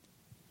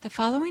The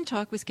following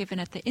talk was given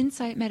at the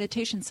Insight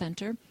Meditation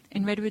Center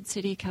in Redwood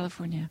City,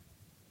 California.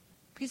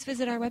 Please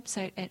visit our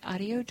website at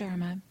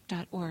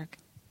audiodharma.org.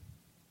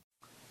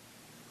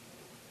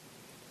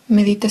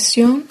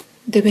 Meditación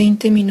de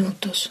 20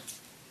 minutos.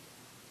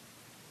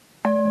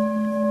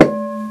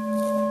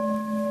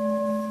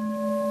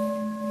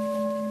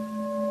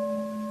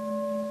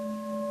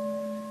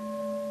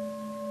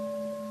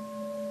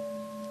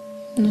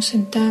 Nos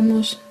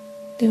sentamos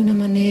de una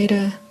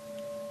manera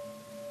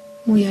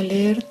muy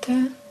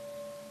alerta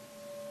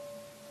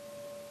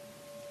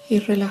y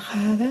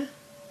relajada.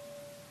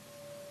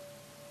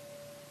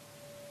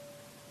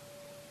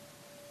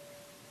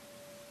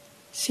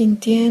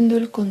 Sintiendo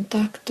el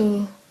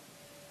contacto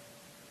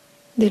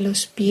de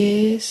los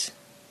pies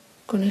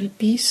con el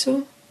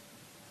piso.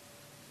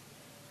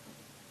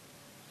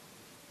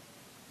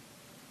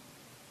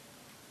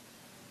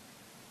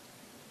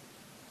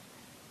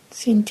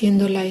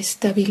 Sintiendo la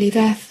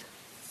estabilidad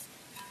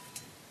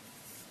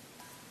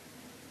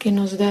que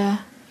nos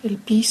da el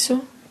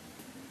piso.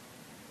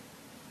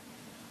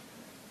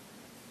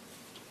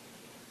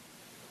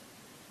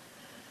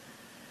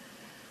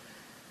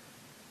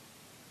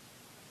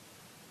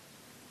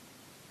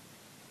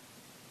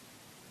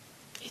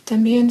 Y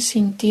también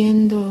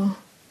sintiendo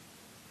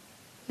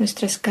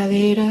nuestras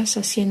caderas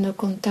haciendo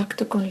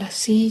contacto con la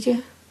silla.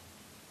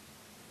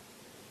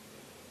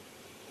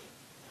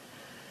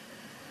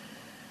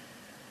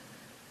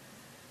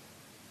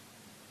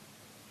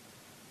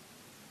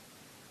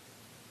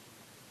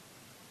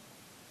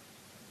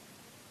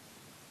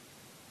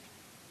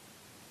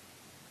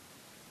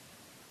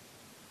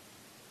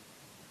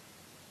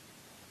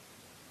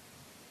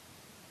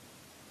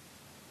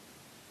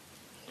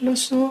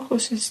 Los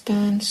ojos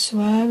están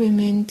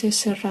suavemente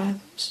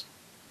cerrados.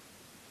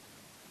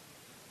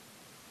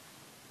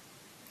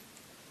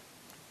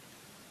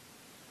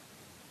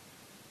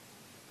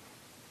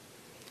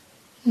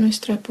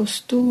 Nuestra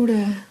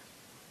postura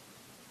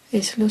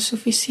es lo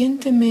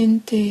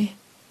suficientemente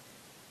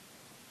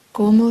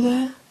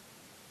cómoda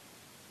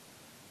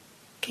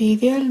que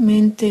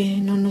idealmente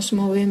no nos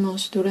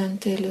movemos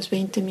durante los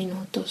 20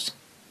 minutos.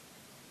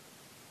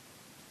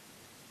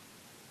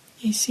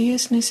 Y si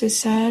es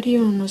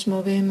necesario, nos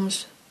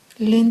movemos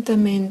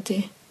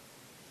lentamente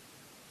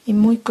y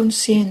muy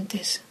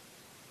conscientes.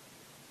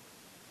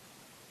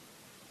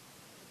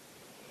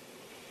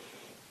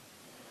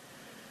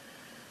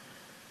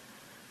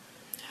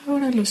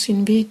 Ahora los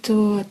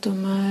invito a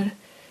tomar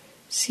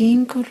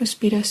 5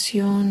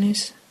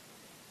 respiraciones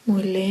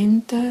muy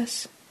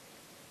lentas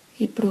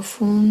y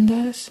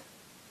profundas,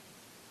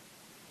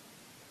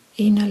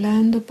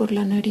 inhalando por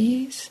la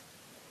nariz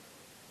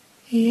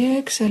y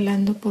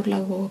exhalando por la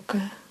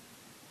boca,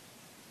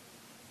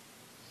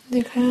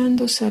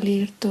 dejando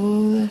salir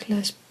todas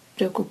las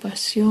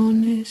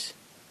preocupaciones,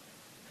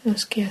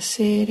 los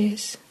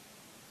quehaceres.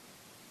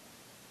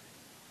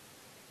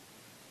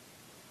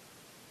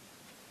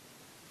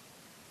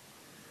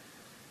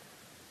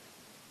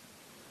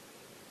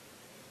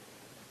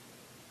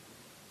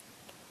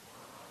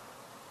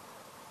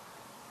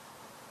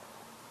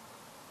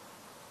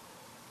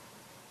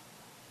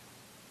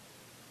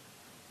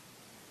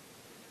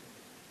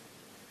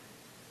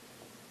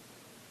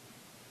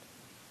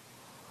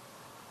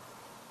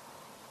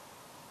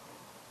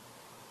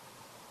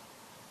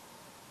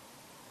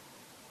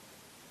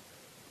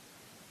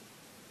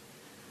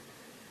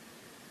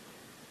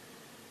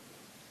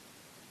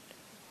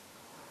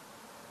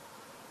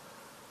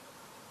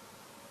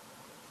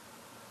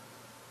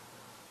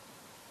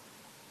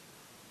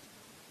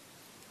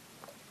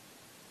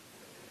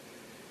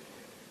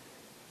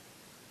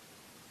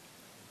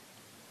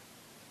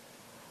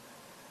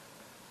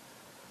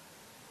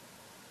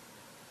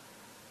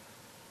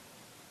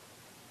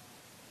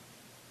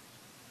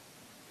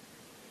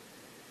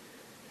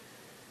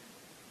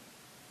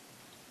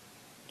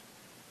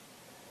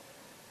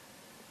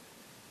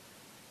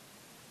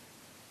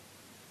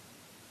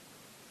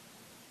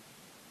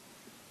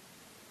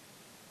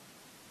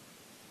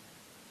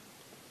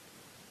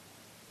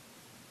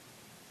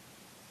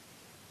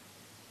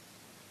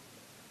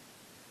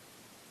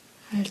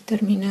 Al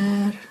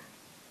terminar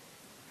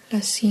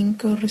las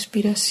 5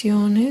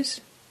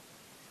 respiraciones,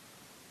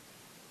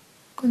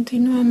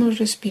 continuamos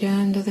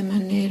respirando de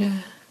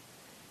manera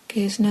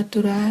que es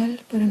natural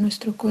para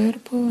nuestro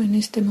cuerpo en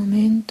este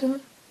momento,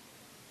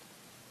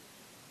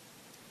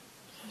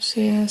 o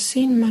sea,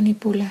 sin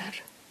manipular.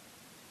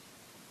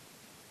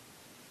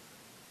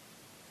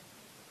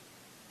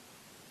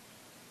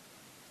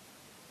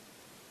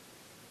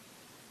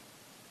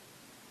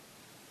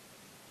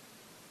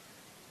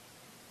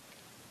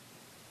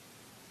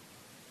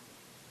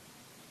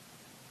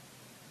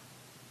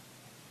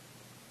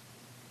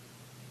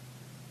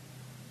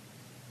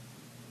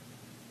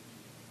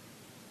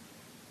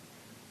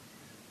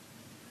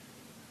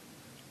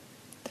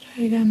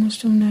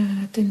 Traigamos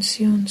una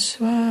atención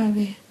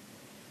suave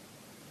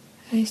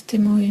a este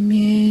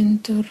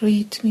movimiento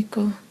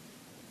rítmico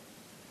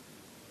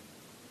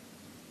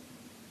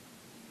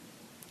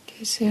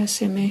que se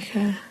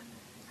asemeja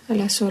a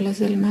las olas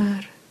del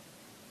mar.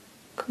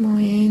 cómo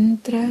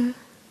entra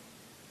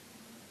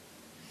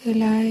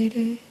el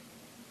aire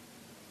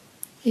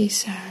y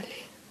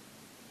sale.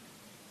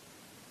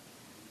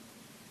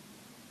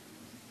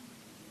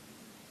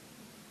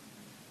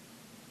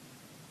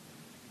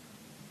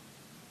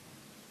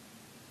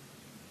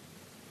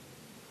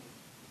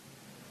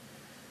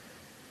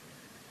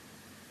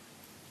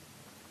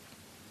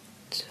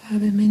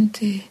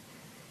 Suavemente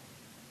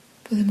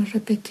podemos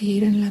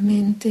repetir en la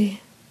mente: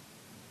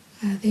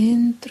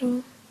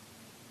 adentro,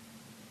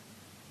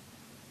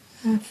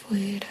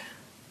 afuera.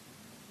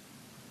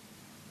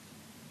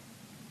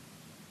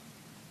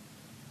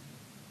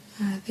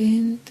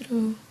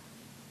 Adentro,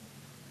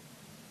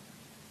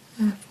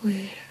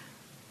 afuera.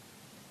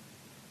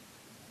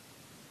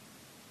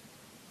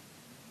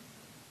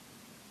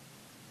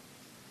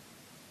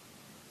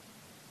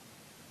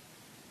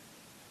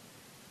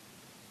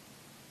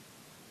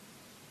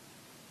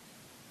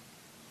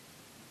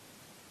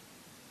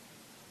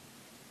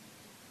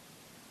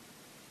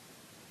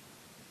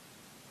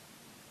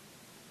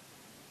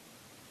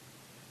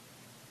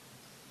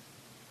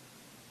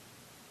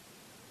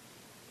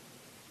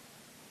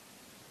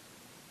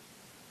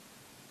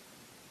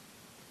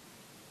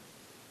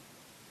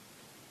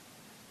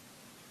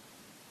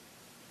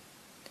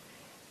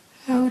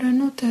 Ahora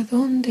nota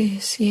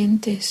dónde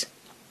sientes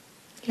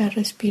la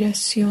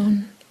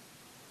respiración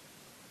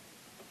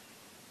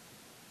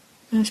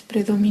más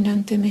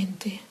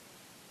predominantemente.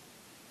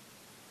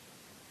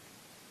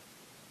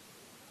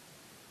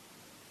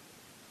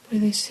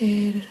 Puede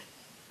ser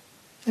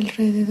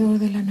alrededor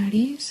de la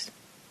nariz,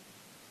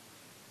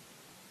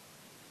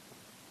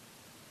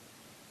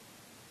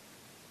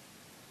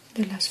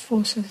 de las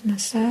fosas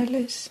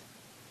nasales,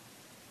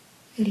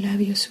 el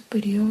labio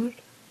superior.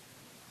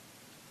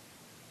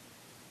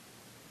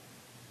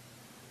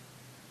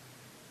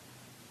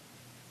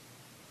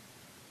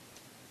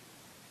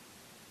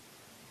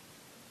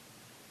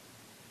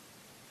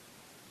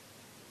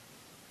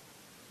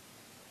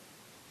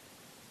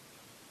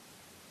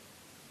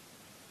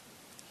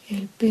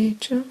 El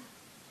pecho,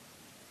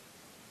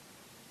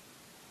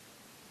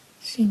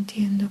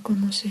 sintiendo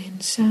cómo se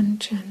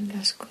ensanchan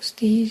las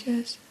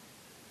costillas.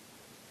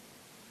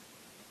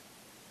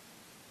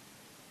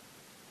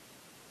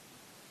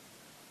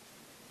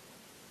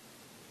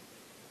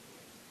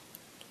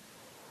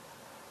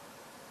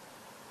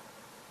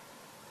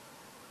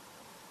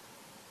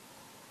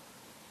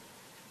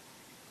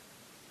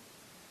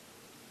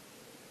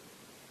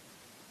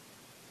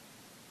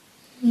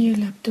 Y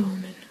el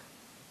abdomen.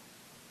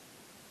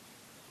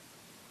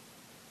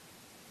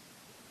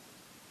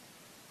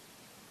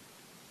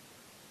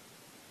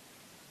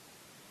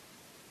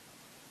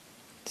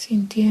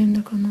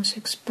 Sintiendo cómo se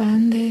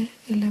expande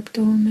el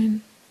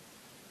abdomen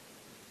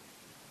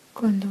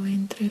cuando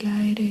entra el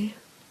aire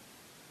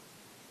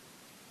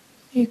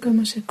y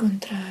cómo se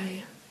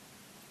contrae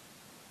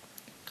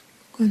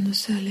cuando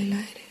sale el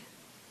aire.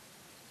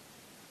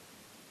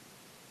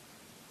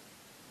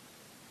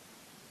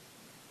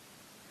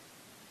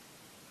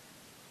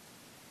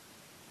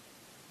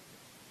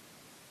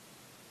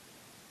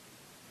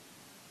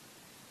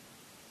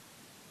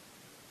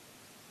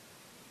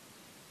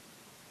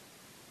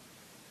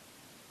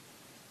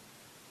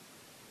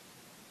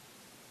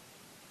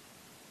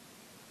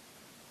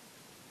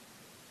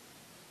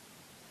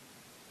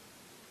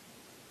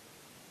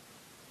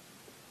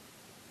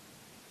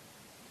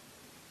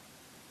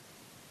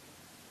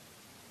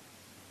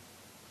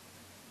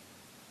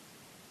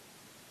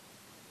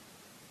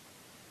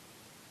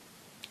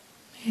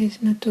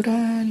 Es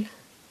natural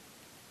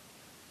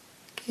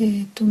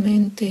que tu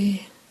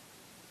mente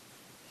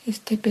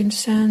esté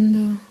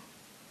pensando.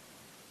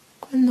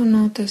 Cuando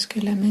notas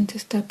que la mente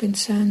está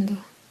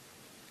pensando,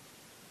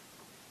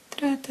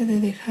 trata de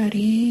dejar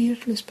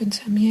ir los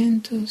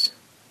pensamientos,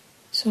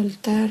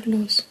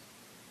 soltarlos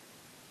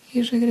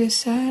y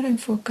regresar a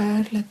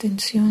enfocar la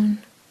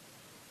atención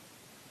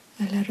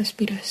a la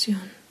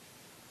respiración.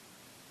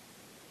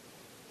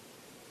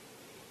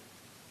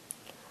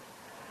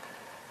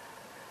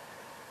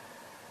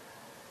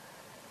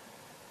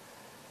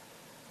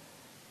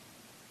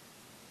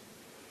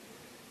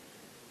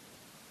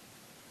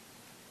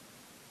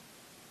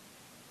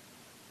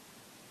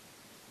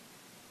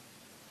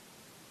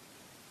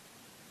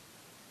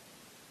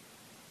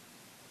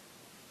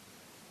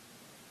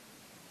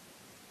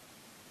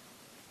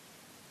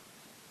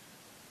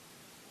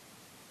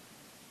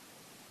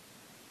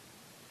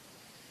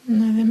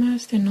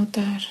 Además de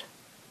notar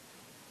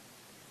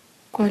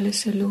cuál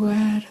es el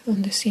lugar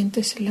donde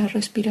sientes la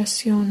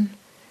respiración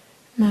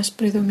más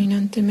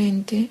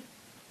predominantemente,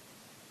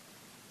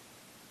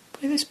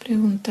 puedes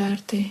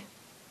preguntarte: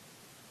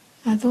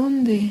 ¿a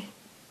dónde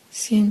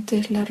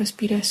sientes la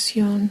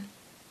respiración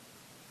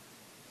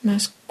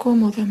más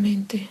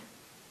cómodamente?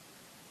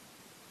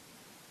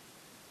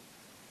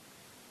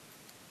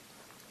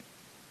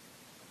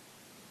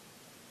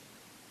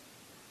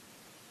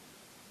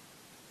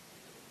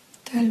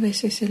 Tal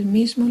vez es el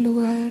mismo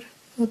lugar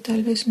o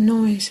tal vez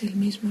no es el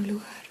mismo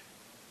lugar.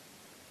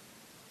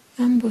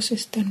 Ambos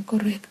están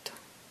correctos.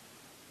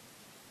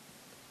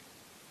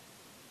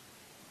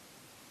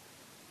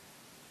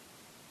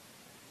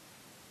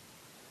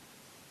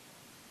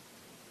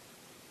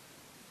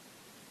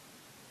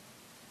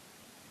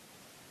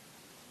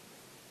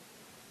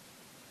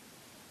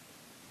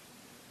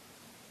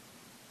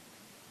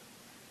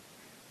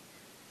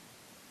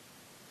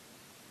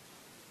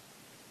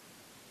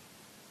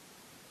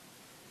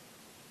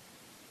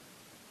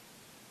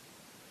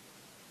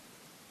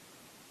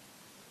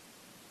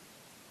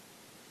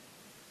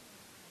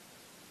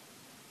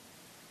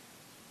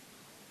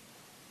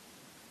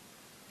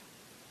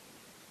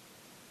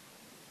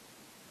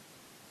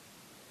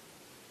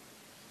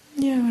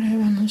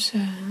 vamos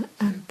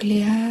a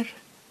ampliar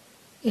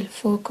el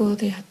foco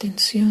de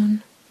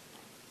atención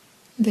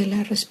de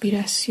la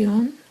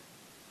respiración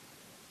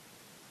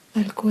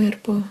al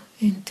cuerpo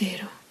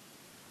entero.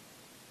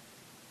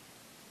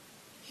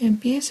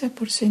 Empieza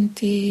por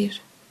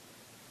sentir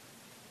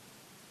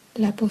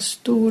la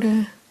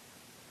postura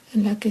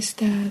en la que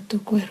está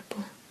tu cuerpo,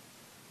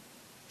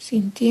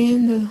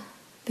 sintiendo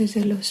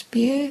desde los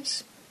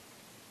pies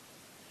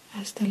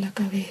hasta la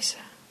cabeza.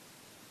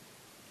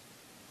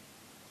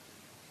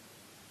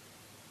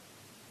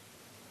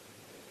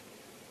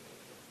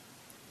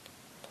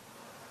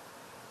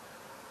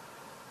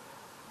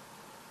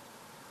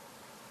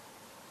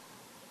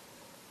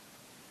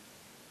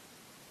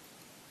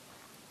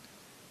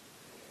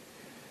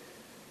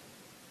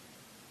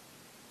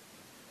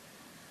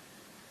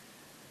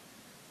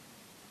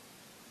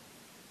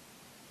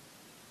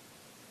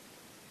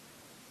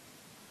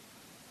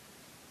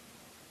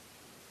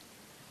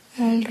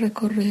 Al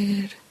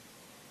recorrer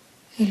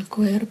el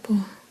cuerpo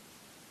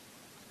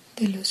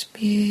de los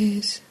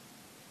pies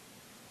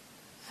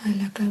a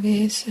la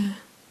cabeza,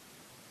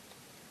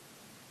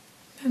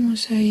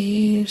 vamos a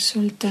ir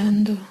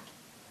soltando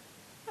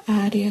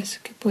áreas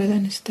que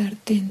puedan estar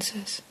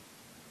tensas,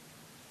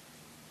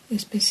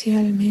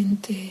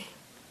 especialmente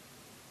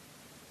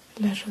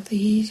las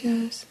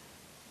rodillas,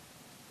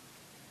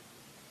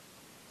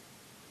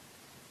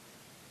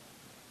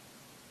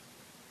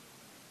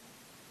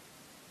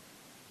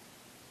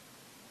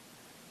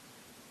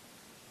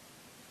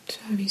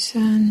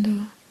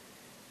 suavizando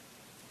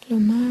lo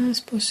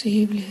más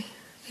posible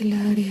el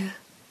área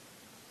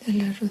de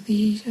las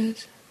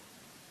rodillas.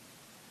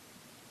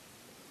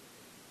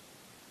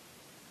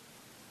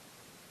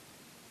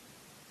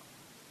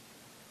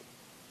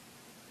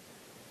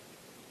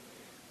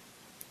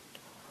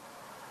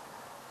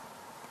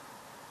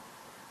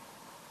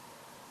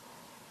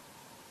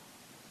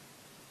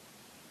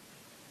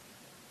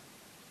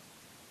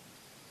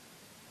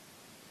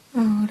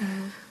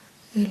 Ahora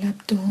el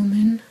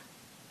abdomen,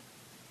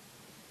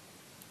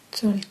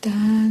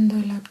 soltando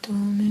el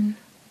abdomen.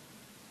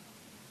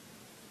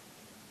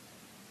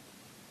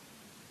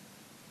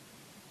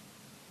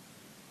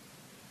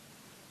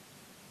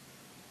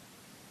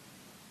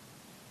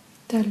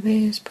 Tal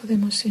vez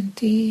podemos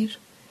sentir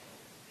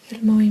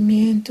el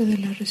movimiento de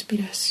la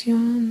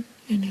respiración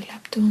en el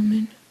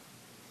abdomen.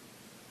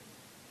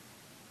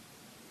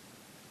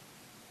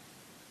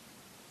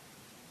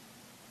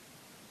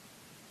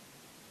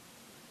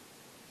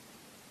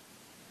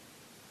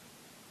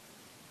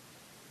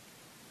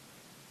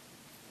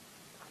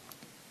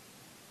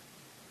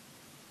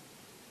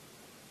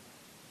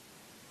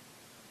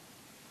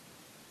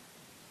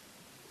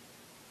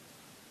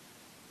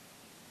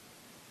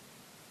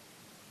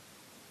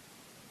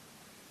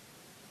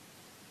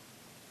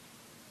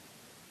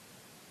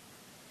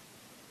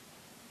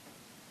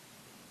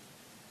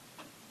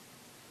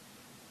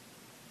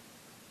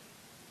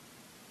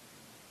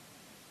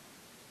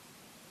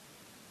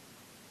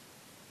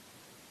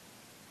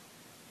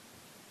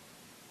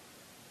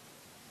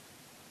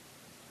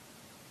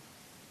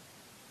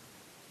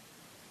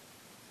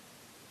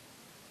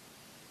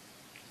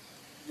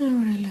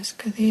 Ahora las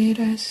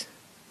caderas,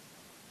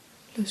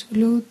 los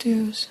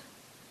glúteos,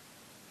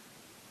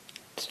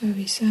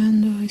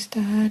 suavizando esta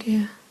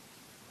área.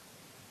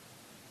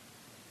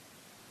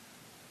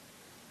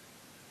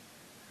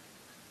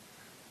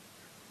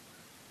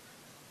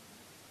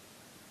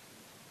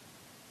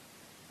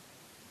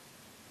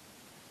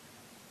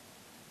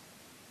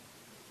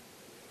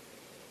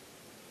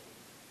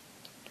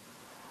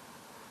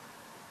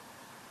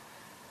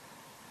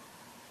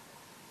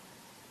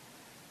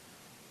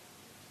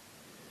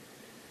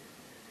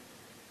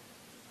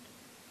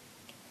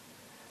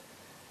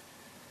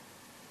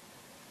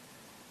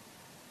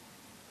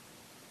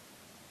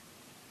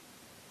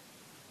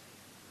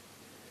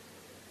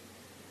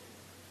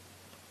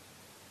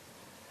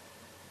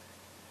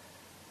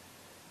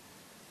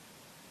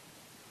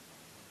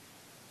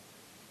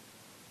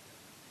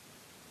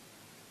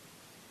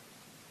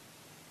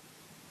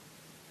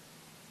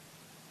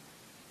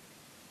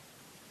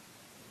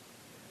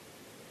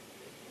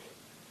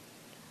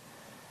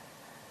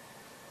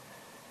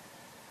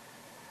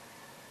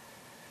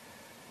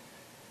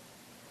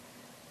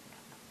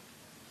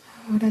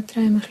 Ahora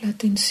traemos la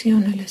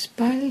atención a la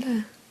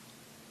espalda,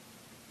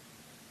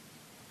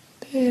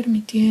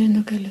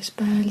 permitiendo que la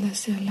espalda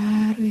se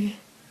alargue,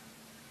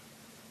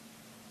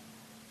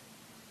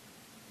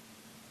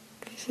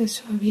 que se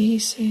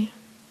suavice.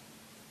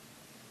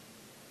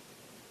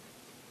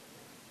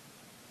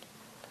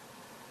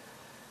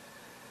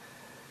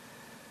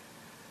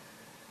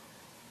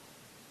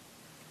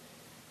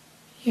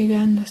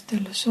 Llegando hasta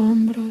los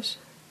hombros.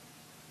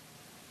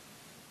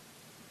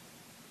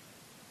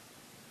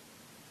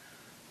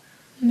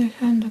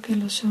 Dejando que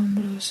los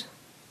hombros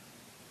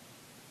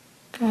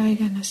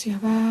caigan hacia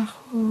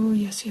abajo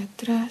y hacia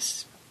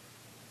atrás,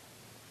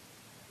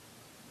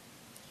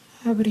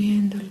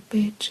 abriendo el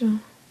pecho.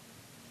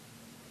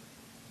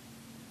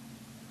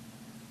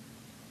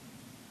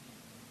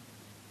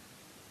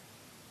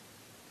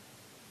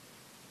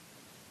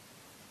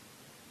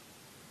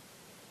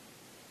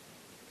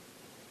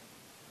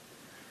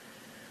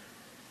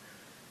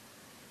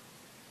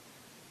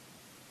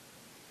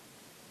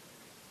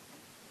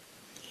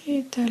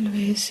 Y tal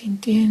vez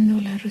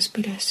sintiendo la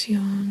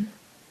respiración,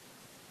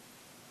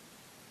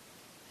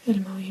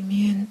 el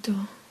movimiento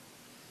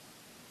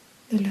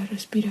de la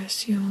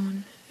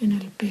respiración en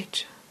el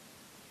pecho.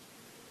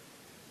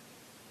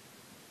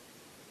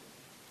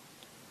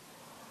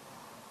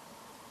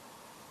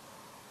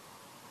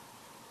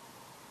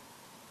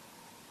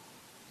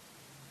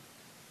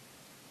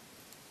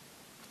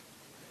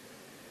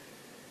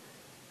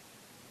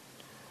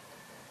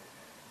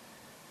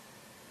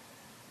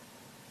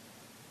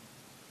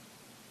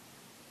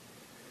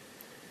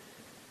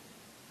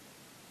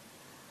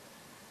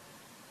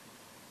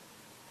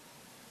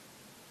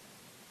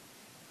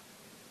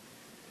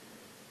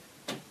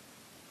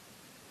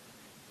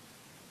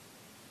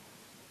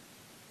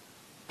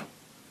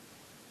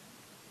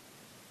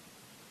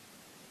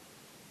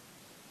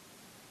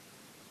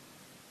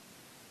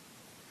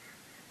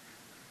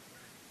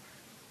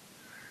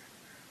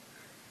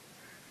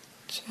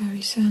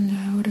 Suavizando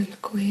ahora el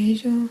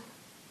cuello,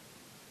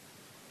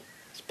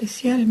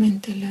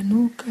 especialmente la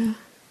nuca.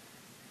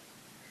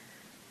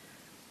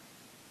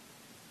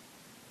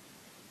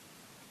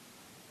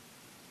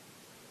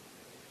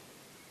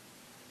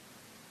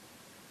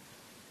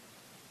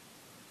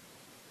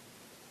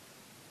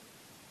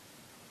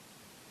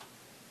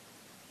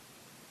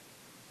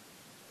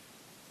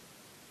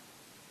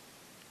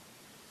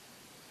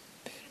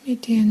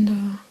 Permitiendo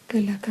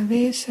que la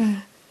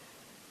cabeza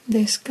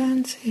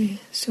descanse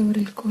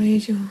sobre el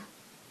cuello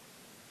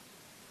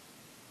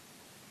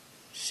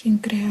sin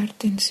crear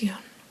tensión.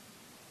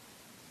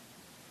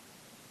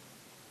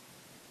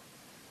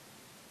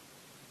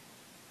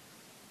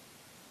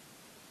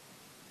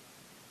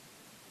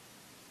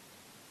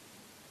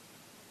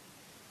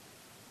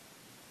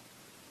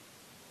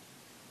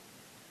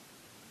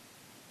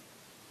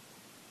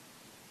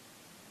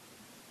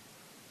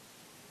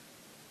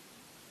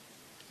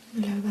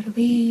 La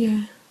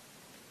barbilla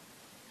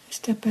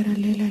está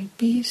paralela al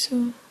piso,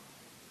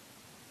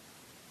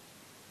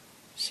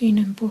 sin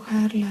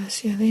empujarla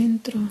hacia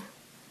adentro,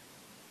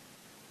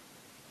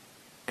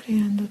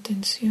 creando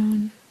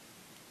tensión,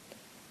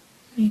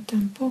 ni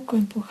tampoco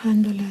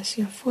empujándola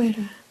hacia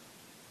afuera.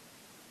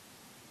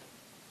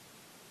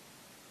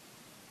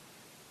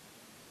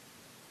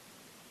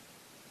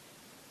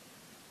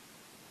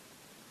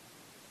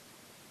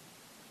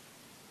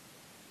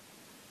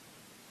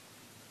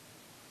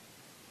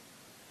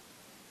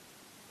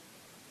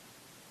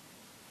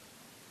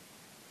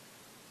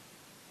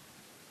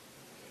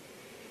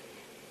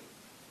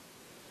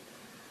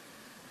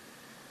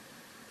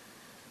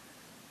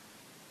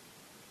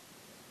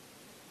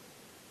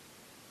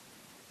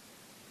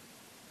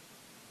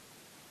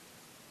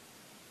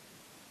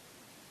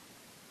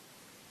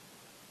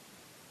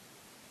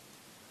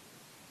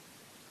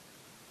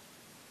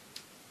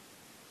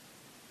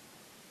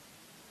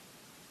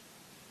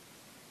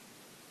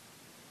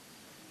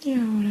 Y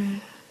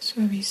ahora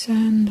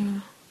suavizando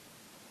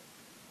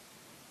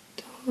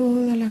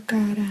toda la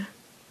cara,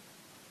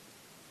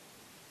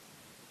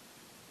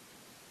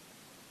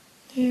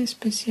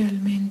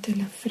 especialmente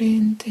la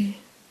frente,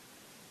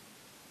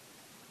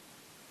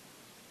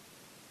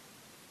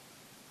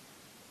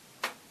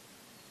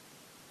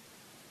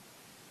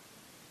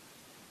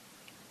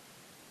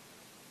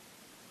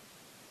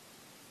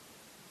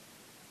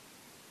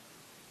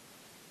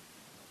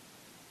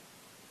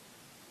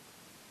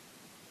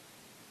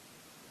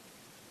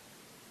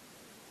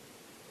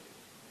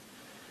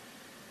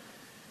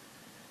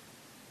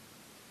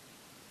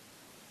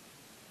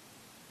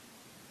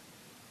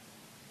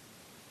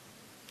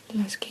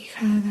 las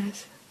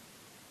quijadas,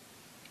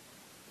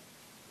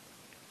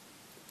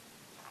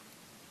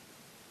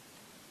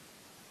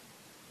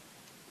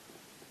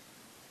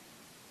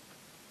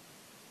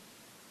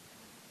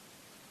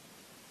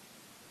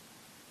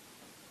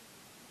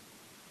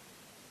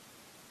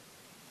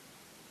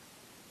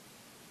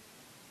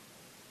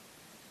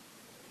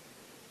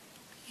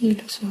 y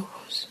los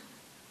ojos.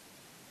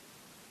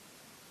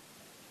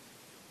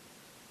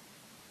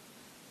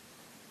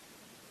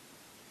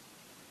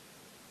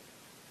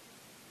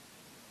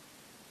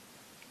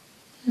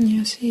 Y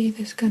así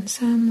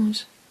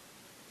descansamos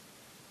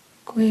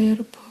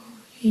cuerpo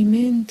y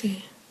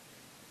mente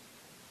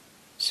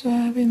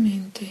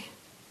suavemente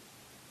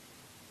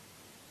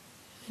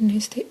en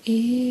este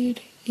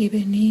ir y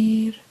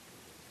venir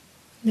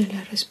de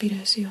la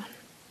respiración.